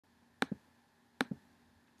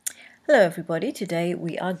Hello everybody, today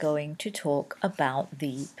we are going to talk about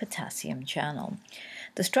the potassium channel.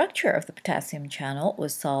 The structure of the potassium channel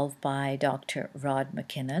was solved by Dr. Rod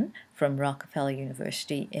McKinnon from Rockefeller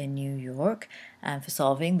University in New York, and for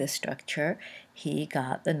solving this structure he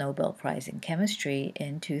got the Nobel Prize in Chemistry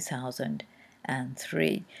in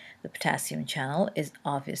 2003. The potassium channel is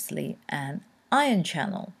obviously an ion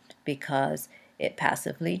channel because it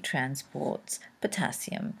passively transports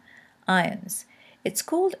potassium ions. It's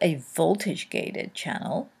called a voltage-gated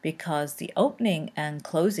channel because the opening and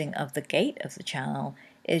closing of the gate of the channel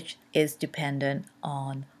is dependent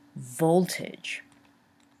on voltage.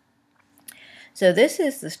 So this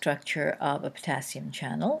is the structure of a potassium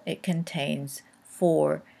channel. It contains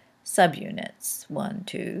 4 subunits, 1,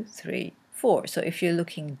 2, 3, 4. So if you're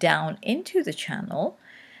looking down into the channel,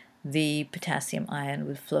 the potassium ion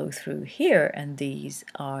would flow through here, and these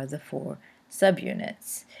are the 4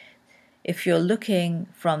 subunits. If you're looking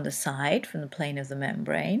from the side, from the plane of the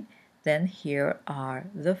membrane, then here are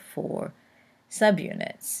the 4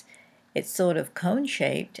 subunits. It's sort of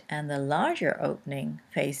cone-shaped, and the larger opening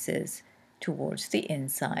faces towards the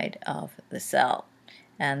inside of the cell.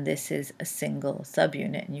 And this is a single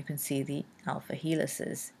subunit, and you can see the alpha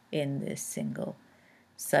helices in this single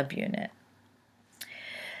subunit.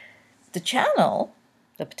 The channel,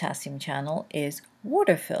 the potassium channel, is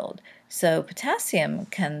water-filled. So potassium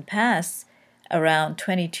can pass around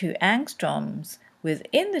 22 angstroms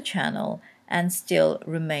within the channel and still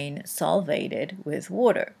remain solvated with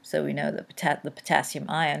water. So we know that the potassium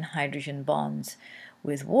ion hydrogen bonds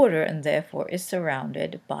with water and therefore is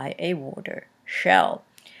surrounded by a water shell.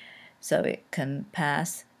 So it can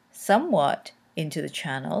pass somewhat into the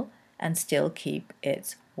channel and still keep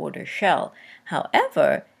its water shell.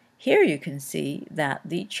 However, here you can see that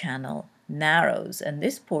the channel narrows, and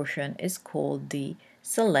this portion is called the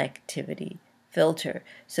selectivity filter.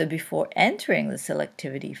 So before entering the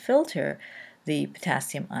selectivity filter, the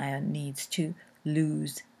potassium ion needs to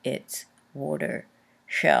lose its water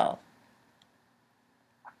shell.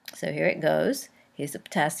 So here it goes. Here's the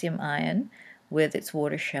potassium ion with its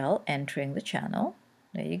water shell entering the channel.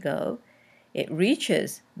 There you go. It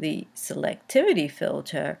reaches the selectivity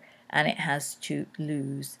filter and it has to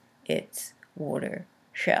lose its water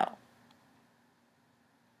shell.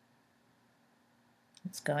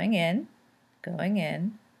 It's going in,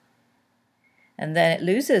 and then it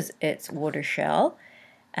loses its water shell,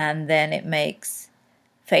 and then it makes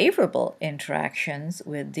favorable interactions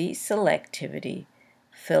with the selectivity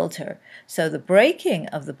filter. So the breaking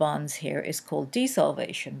of the bonds here is called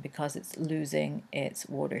desolvation because it's losing its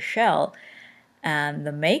water shell, and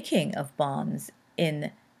the making of bonds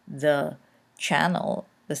in the channel,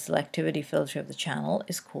 the selectivity filter of the channel,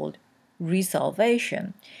 is called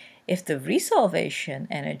resolvation. If the resolvation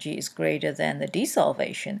energy is greater than the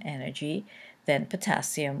desolvation energy, then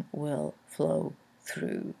potassium will flow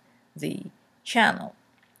through the channel.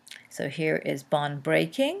 So here is bond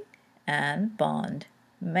breaking and bond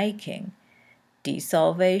making,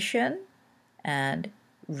 desolvation and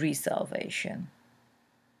resolvation.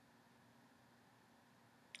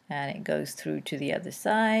 And it goes through to the other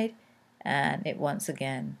side, and it once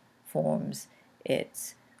again forms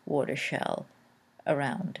its water shell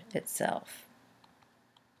around itself.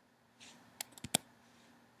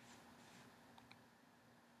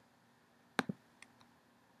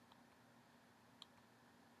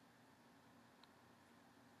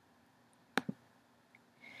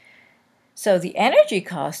 So the energy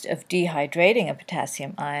cost of dehydrating a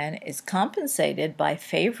potassium ion is compensated by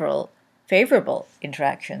favorable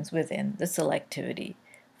interactions within the selectivity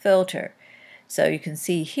filter. So you can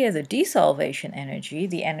see here the desolvation energy,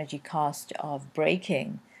 the energy cost of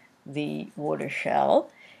breaking the water shell,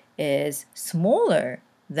 is smaller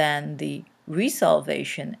than the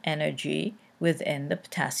resolvation energy within the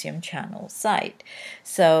potassium channel site.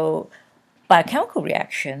 So biochemical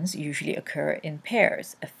reactions usually occur in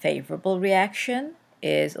pairs. A favorable reaction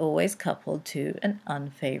is always coupled to an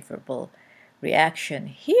unfavorable reaction.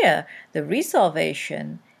 Here, the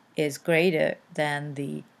resolvation is greater than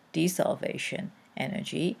the desolvation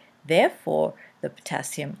energy. Therefore, the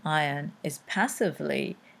potassium ion is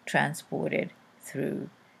passively transported through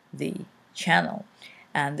the channel.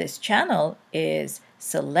 And this channel is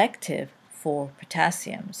selective for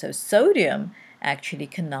potassium. So sodium actually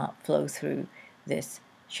cannot flow through this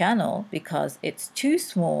channel because it's too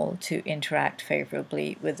small to interact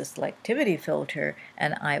favorably with the selectivity filter,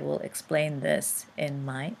 and I will explain this in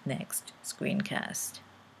my next screencast.